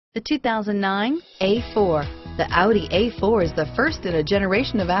The 2009 A4. The Audi A4 is the first in a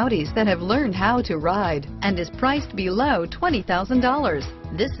generation of Audis that have learned how to ride and is priced below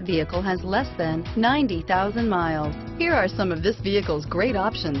 $20,000. This vehicle has less than 90,000 miles. Here are some of this vehicle's great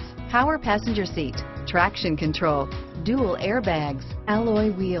options: power passenger seat, traction control, dual airbags,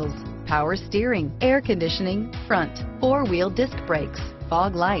 alloy wheels, power steering, air conditioning, front, four-wheel disc brakes,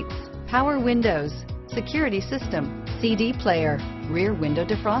 fog lights, power windows, security system, CD player, rear window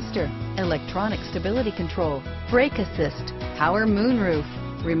defroster, electronic stability control, brake assist, power moonroof,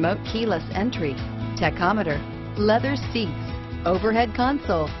 remote keyless entry, tachometer, leather seats, overhead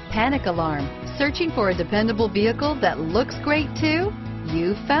console, panic alarm. Searching for a dependable vehicle that looks great too?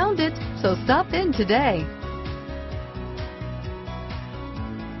 You found it, so stop in today.